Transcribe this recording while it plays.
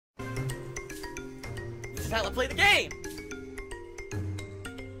is how I play the game!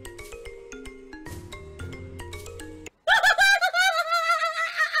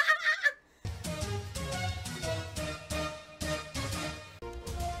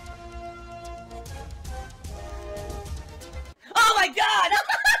 Oh my god!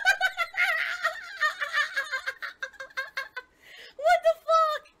 What the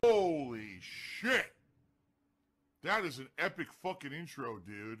fuck? Holy shit! That is an epic fucking intro,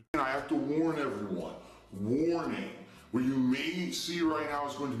 dude. And I have to warn everyone. Warning. What you may see right now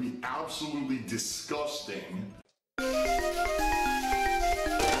is going to be absolutely disgusting.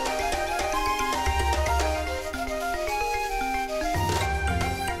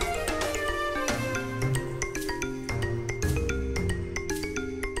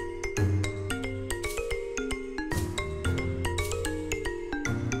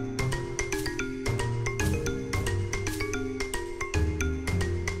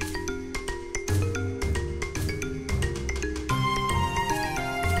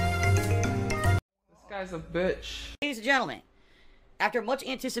 Guy's a bitch. Ladies and gentlemen, after much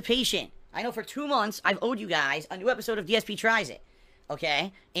anticipation, I know for 2 months I've owed you guys a new episode of DSP Tries It,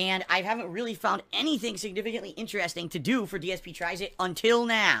 okay? And I haven't really found anything significantly interesting to do for DSP Tries It until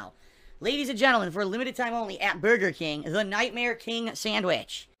now. Ladies and gentlemen, for a limited time only at Burger King, the Nightmare King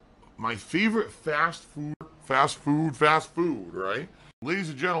sandwich. My favorite fast food, right? Ladies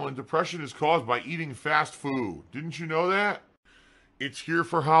and gentlemen, depression is caused by eating fast food. Didn't you know that? It's here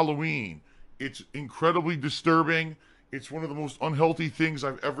for Halloween. It's incredibly disturbing. It's one of the most unhealthy things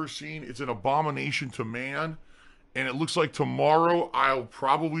I've ever seen. It's an abomination to man. And it looks like tomorrow I'll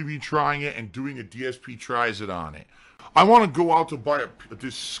probably be trying it and doing a DSP Tries It on it. I want to go out to buy a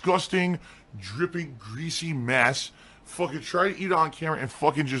disgusting, dripping, greasy mess, fucking try to eat it on camera and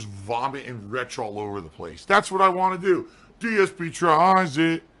fucking just vomit and retch all over the place. That's what I want to do. DSP Tries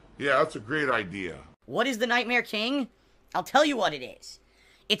It. Yeah, that's a great idea. What is the Nightmare King? I'll tell you what it is.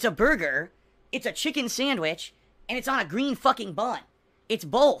 It's a burger. It's a chicken sandwich, and it's on a green fucking bun. It's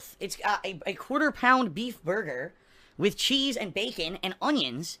both. It's a quarter-pound beef burger with cheese and bacon and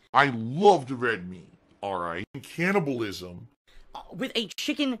onions. I love the red meat, alright? Cannibalism. With a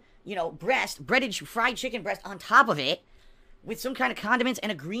chicken, you know, breast, breaded fried chicken breast on top of it, with some kind of condiments and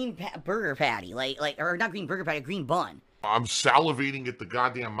a green burger patty. Or not green burger patty, a green bun. I'm salivating at the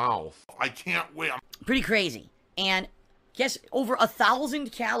goddamn mouth. I can't wait. Pretty crazy. And guess over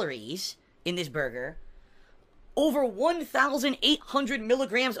 1,000 calories in this burger, over 1,800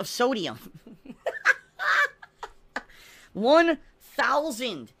 milligrams of sodium.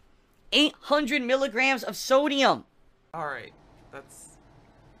 1,800 milligrams of sodium. Alright,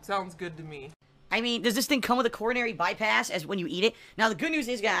 sounds good to me. I mean, does this thing come with a coronary bypass as when you eat it? Now, the good news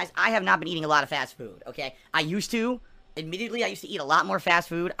is, guys, I have not been eating a lot of fast food, okay? I used to. Admittedly, I used to eat a lot more fast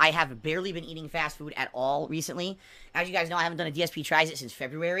food. I have barely been eating fast food at all recently. As you guys know, I haven't done a DSP Tries It since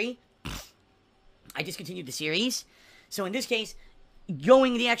February. I discontinued the series. So in this case,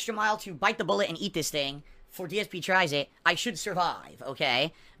 going the extra mile to bite the bullet and eat this thing for DSP Tries It, I should survive,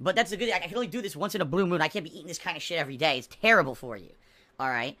 okay? But that's the good thing. I can only do this once in a blue moon. I can't be eating this kind of shit every day. It's terrible for you,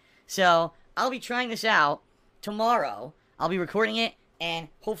 alright? So, I'll be trying this out tomorrow. I'll be recording it and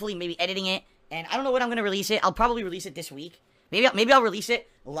hopefully maybe editing it. And I don't know when I'm going to release it. I'll probably release it this week. Maybe I'll release it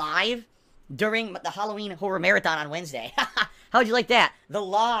live during the Halloween Horror Marathon on Wednesday. How'd you like that? The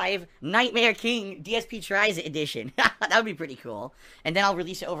live Nightmare King DSP Tries It edition. That would be pretty cool. And then I'll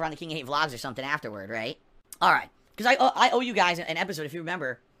release it over on the King of Hate Vlogs or something afterward, right? Alright. Because I owe you guys an episode, if you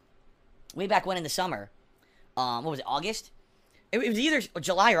remember, way back when in the summer. What was it, August? It was either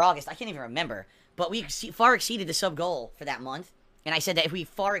July or August. I can't even remember. But we far exceeded the sub goal for that month. And I said that if we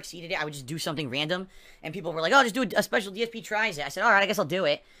far exceeded it, I would just do something random. And people were like, oh, just do a special DSP Tries It. I said, alright, I guess I'll do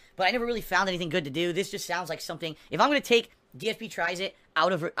it. But I never really found anything good to do. This just sounds like something... If I'm going to take DSP Tries It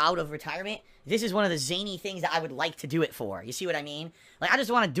out of retirement, this is one of the zany things that I would like to do it for. You see what I mean? Like, I just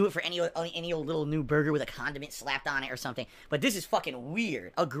want to do it for any old little new burger with a condiment slapped on it or something. But this is fucking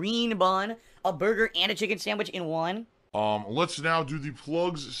weird. A green bun, a burger, and a chicken sandwich in one. Let's now do the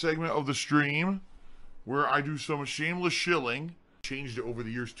plugs segment of the stream, where I do some shameless shilling. Changed it over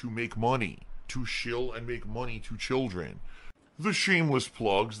the years to make money, to shill and make money to children. The shameless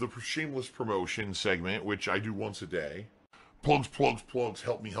plugs, the shameless promotion segment, which I do once a day. Plugs, plugs, plugs,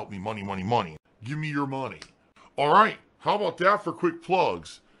 help me, money, money, money. Give me your money. Alright, how about that for quick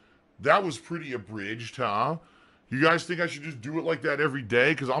plugs? That was pretty abridged, huh? You guys think I should just do it like that every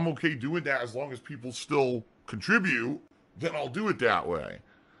day? Because I'm okay doing that as long as people still contribute. Then I'll do it that way.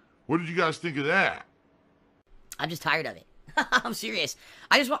 What did you guys think of that? I'm just tired of it. I'm serious.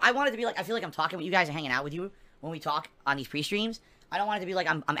 I want it to be like, I feel like I'm talking with you guys and hanging out with you when we talk on these pre-streams. I don't want it to be like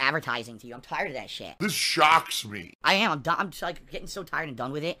I'm advertising to you. I'm tired of that shit. This shocks me. I am. I'm done. I'm just, like getting so tired and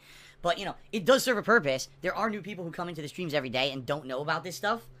done with it. But you know, it does serve a purpose. There are new people who come into the streams every day and don't know about this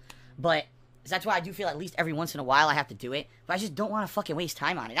stuff. But that's why I do feel at least every once in a while I have to do it. But I just don't want to fucking waste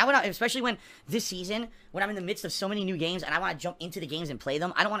time on it. Especially when this season, when I'm in the midst of so many new games and I want to jump into the games and play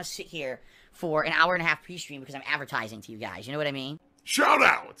them, I don't want to sit here for an hour and a half pre-stream because I'm advertising to you guys. You know what I mean? Shout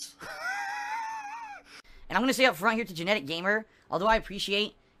outs. And I'm going to say up front here to Genetic Gamer, although I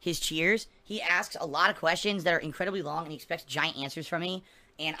appreciate his cheers, he asks a lot of questions that are incredibly long and he expects giant answers from me.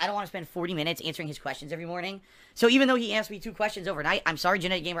 And I don't want to spend 40 minutes answering his questions every morning. So even though he asked me 2 questions overnight, I'm sorry,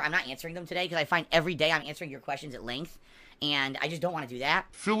 Genetic Gamer, I'm not answering them today because I find every day I'm answering your questions at length. And I just don't want to do that.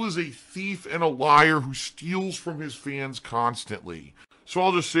 Phil is a thief and a liar who steals from his fans constantly. So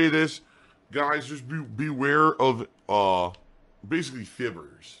I'll just say this, guys, just beware of, basically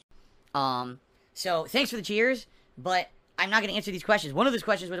fibbers. So thanks for the cheers, but I'm not going to answer these questions. One of those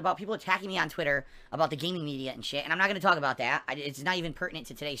questions was about people attacking me on Twitter about the gaming media and shit, and I'm not going to talk about that. It's not even pertinent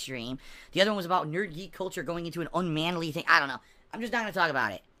to today's stream. The other one was about nerd geek culture going into an unmanly thing. I don't know. I'm just not going to talk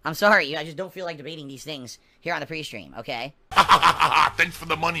about it. I'm sorry. I just don't feel like debating these things here on the pre-stream, okay? Thanks for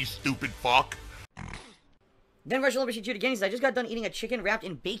the money, stupid fuck. Then Rush Liberty cheered again. He says, I just got done eating a chicken wrapped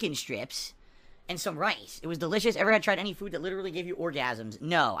in bacon strips and some rice. It was delicious. Ever had tried any food that literally gave you orgasms?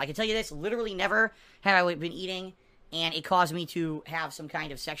 No. I can tell you this. Literally never have I been eating and it caused me to have some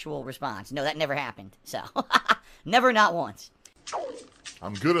kind of sexual response. No, that never happened. So, never, not once.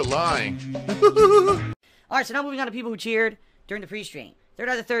 I'm good at lying. Alright, so now moving on to people who cheered during the pre-stream. Third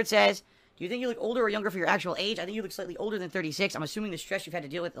Eye the Third says, do you think you look older or younger for your actual age? I think you look slightly older than 36. I'm assuming the stress you've had to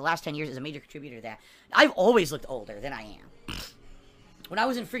deal with the last 10 years is a major contributor to that. I've always looked older than I am. When I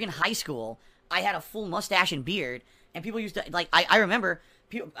was in freaking high school, I had a full mustache and beard, and people used to, like, I remember,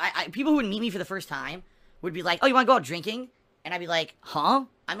 people who would meet me for the first time would be like, oh, you want to go out drinking? And I'd be like, huh?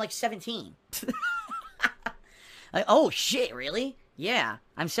 I'm like 17. Like, oh, shit, really? Yeah,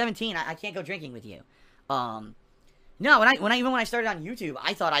 I'm 17. I can't go drinking with you. No, even when I started on YouTube,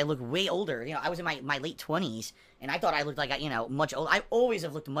 I thought I looked way older. You know, I was in my late 20s, and I thought I looked like, you know, much older. I always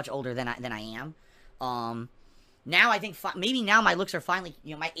have looked much older than I am. Now I think maybe now my looks are finally,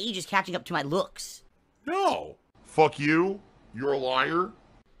 you know, my age is catching up to my looks. No. Fuck you. You're a liar.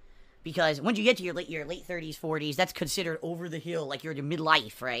 Because once you get to your late 30s, 40s, that's considered over the hill, like you're in your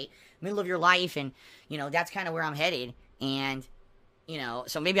midlife, right? Middle of your life, and, you know, that's kind of where I'm headed. And, you know,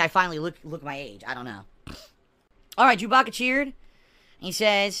 so maybe I finally look my age. I don't know. All right, Chewbacca cheered. He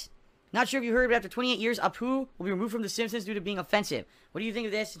says, not sure if you heard, but after 28 years, Apu will be removed from The Simpsons due to being offensive. What do you think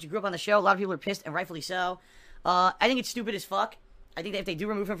of this? Since you grew up on the show, a lot of people are pissed, and rightfully so. I think it's stupid as fuck. I think that if they do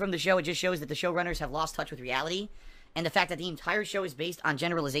remove him from the show, it just shows that the showrunners have lost touch with reality. And the fact that the entire show is based on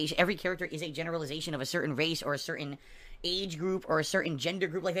generalization. Every character is a generalization of a certain race or a certain age group or a certain gender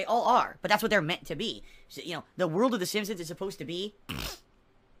group. Like, they all are. But that's what they're meant to be. So, you know, the world of The Simpsons is supposed to be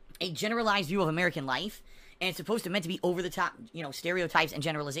a generalized view of American life. And it's supposed to meant to be over the top, you know, stereotypes and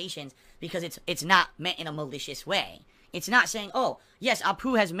generalizations because it's not meant in a malicious way. It's not saying, oh, yes,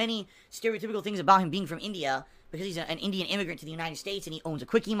 Apu has many stereotypical things about him being from India because he's an Indian immigrant to the United States and he owns a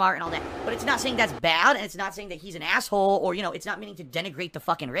Quickie Mart and all that. But it's not saying that's bad, and it's not saying that he's an asshole, or, you know, it's not meaning to denigrate the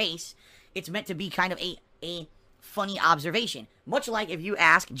fucking race. It's meant to be kind of a funny observation. Much like if you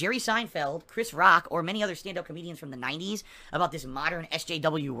ask Jerry Seinfeld, Chris Rock, or many other stand-up comedians from the 90s about this modern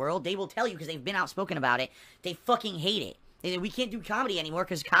SJW world, they will tell you, because they've been outspoken about it, they fucking hate it. We can't do comedy anymore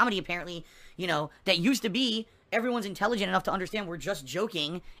because comedy apparently, you know, that used to be everyone's intelligent enough to understand we're just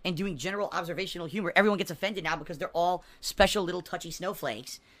joking and doing general observational humor. Everyone gets offended now because they're all special little touchy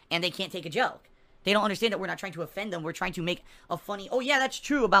snowflakes and they can't take a joke. They don't understand that we're not trying to offend them. We're trying to make a funny, oh yeah, that's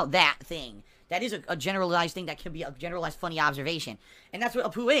true about that thing. That is a generalized thing that can be a generalized funny observation. And that's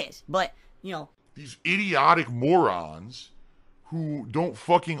what Apu is. But, you know, these idiotic morons who don't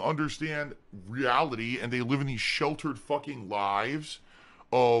fucking understand reality and they live in these sheltered fucking lives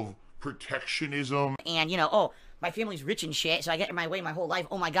of protectionism. And, you know, oh, my family's rich and shit, so I get in my way my whole life.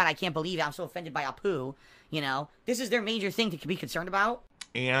 Oh my god, I can't believe it. I'm so offended by Apu. You know, this is their major thing to be concerned about.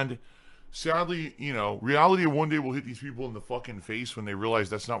 And sadly, you know, reality one day will hit these people in the fucking face when they realize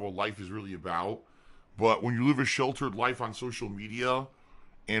that's not what life is really about. But when you live a sheltered life on social media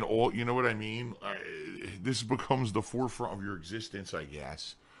and all, you know what I mean? This becomes the forefront of your existence, I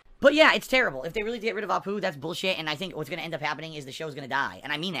guess. But yeah, it's terrible. If they really get rid of Apu, that's bullshit, and I think what's going to end up happening is the show's going to die.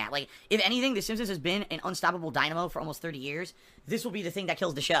 And I mean that. Like, if anything, The Simpsons has been an unstoppable dynamo for almost 30 years. This will be the thing that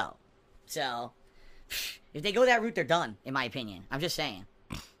kills the show. So, if they go that route, they're done, in my opinion. I'm just saying.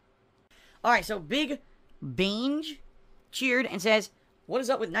 Alright, so Big Bange cheered and says, What is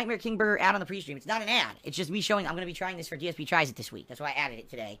up with Nightmare King Burger ad on the pre-stream? It's not an ad. It's just me showing I'm going to be trying this for DSP Tries It this week. That's why I added it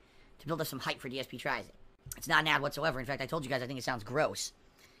today, to build up some hype for DSP Tries It. It's not an ad whatsoever. In fact, I told you guys I think it sounds gross.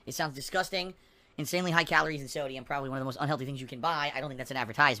 It sounds disgusting, insanely high calories and sodium, probably one of the most unhealthy things you can buy. I don't think that's an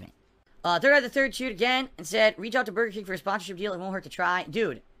advertisement. Third Eye the Third cheered again and said, reach out to Burger King for a sponsorship deal. It won't hurt to try.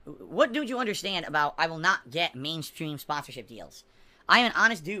 Dude, what don't you understand about I will not get mainstream sponsorship deals? I am an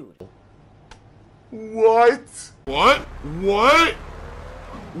honest dude. What? What? What?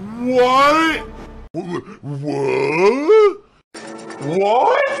 What? What?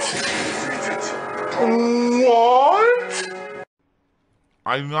 What?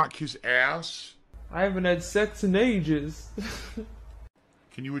 I do not kiss ass. I haven't had sex in ages.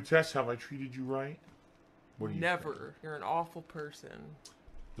 Can you attest, have I treated you right? What do you Never. think? You're an awful person.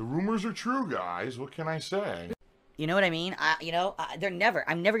 The rumors are true, guys. What can I say? You know what I mean? I'm never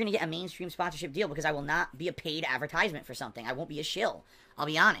going to get a mainstream sponsorship deal because I will not be a paid advertisement for something. I won't be a shill. I'll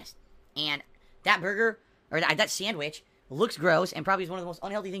be honest. And that burger, or that sandwich, looks gross and probably is one of the most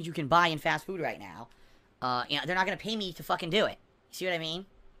unhealthy things you can buy in fast food right now. They're not going to pay me to fucking do it. See what I mean?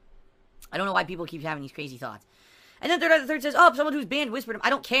 I don't know why people keep having these crazy thoughts. And then Third Eye the Third says, oh, someone who's banned whispered him.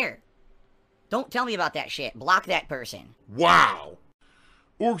 I don't care. Don't tell me about that shit. Block that person. Wow.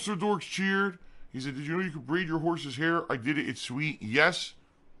 Orcs or Dorks cheered. He said, did you know you could braid your horse's hair? I did it. It's sweet. Yes.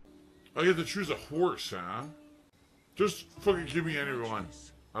 I get to choose a horse, huh? Just fucking give me anyone.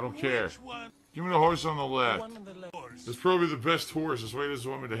 I don't care. Give me the horse on the left. It's probably the best horse. That's why he doesn't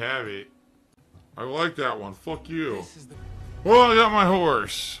want me to have it. I like that one. Fuck you. Well, I got my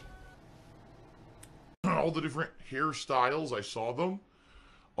horse. All the different hairstyles, I saw them.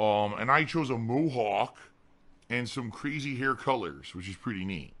 And I chose a mohawk and some crazy hair colors, which is pretty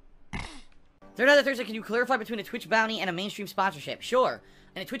neat. Third Eye the Third said, can you clarify between a Twitch bounty and a mainstream sponsorship? Sure.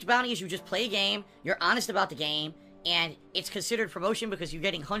 And a Twitch bounty is you just play a game, you're honest about the game, and it's considered promotion because you're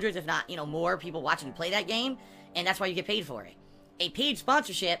getting hundreds, if not, more people watching you play that game, and that's why you get paid for it. A paid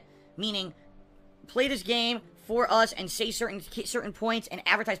sponsorship, meaning play this game for us and say certain points and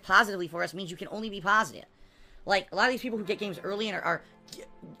advertise positively for us, means you can only be positive. Like, a lot of these people who get games early and are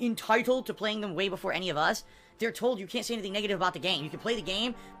entitled to playing them way before any of us, they're told you can't say anything negative about the game. You can play the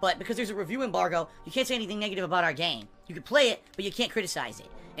game, but because there's a review embargo, you can't say anything negative about our game. You can play it, but you can't criticize it.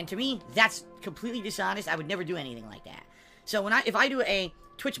 And to me, that's completely dishonest. I would never do anything like that. So if I do a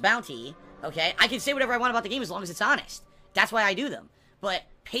Twitch bounty, okay, I can say whatever I want about the game as long as it's honest. That's why I do them. But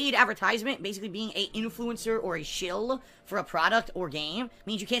paid advertisement, basically being a influencer or a shill for a product or game,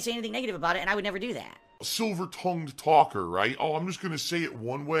 means you can't say anything negative about it, and I would never do that. Silver-tongued talker, right? Oh, I'm just going to say it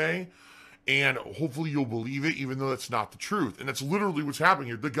one way, and hopefully you'll believe it, even though that's not the truth. And that's literally what's happening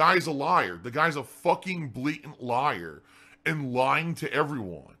here. The guy's a liar. The guy's a fucking blatant liar and lying to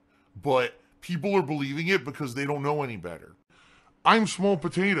everyone. But people are believing it because they don't know any better. I'm small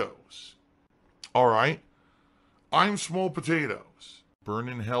potatoes. All right? I'm small potatoes. Burn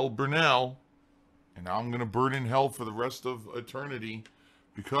in hell, Burnell. And now I'm going to burn in hell for the rest of eternity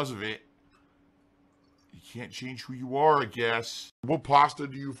because of it. You can't change who you are, I guess. What pasta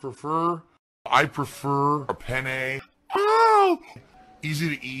do you prefer? I prefer a penne. Oh!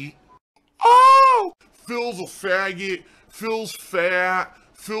 Easy to eat. Oh! Phil's a faggot. Phil's fat.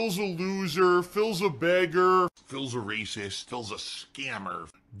 Phil's a loser. Phil's a beggar. Phil's a racist. Phil's a scammer.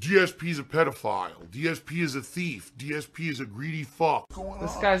 DSP's a pedophile. DSP is a thief. DSP is a greedy fuck.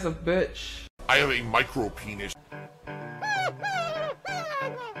 This guy's a bitch. I have a micro penis.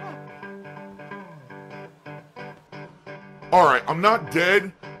 Alright, I'm not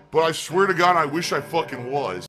dead, but I swear to God I wish I fucking was.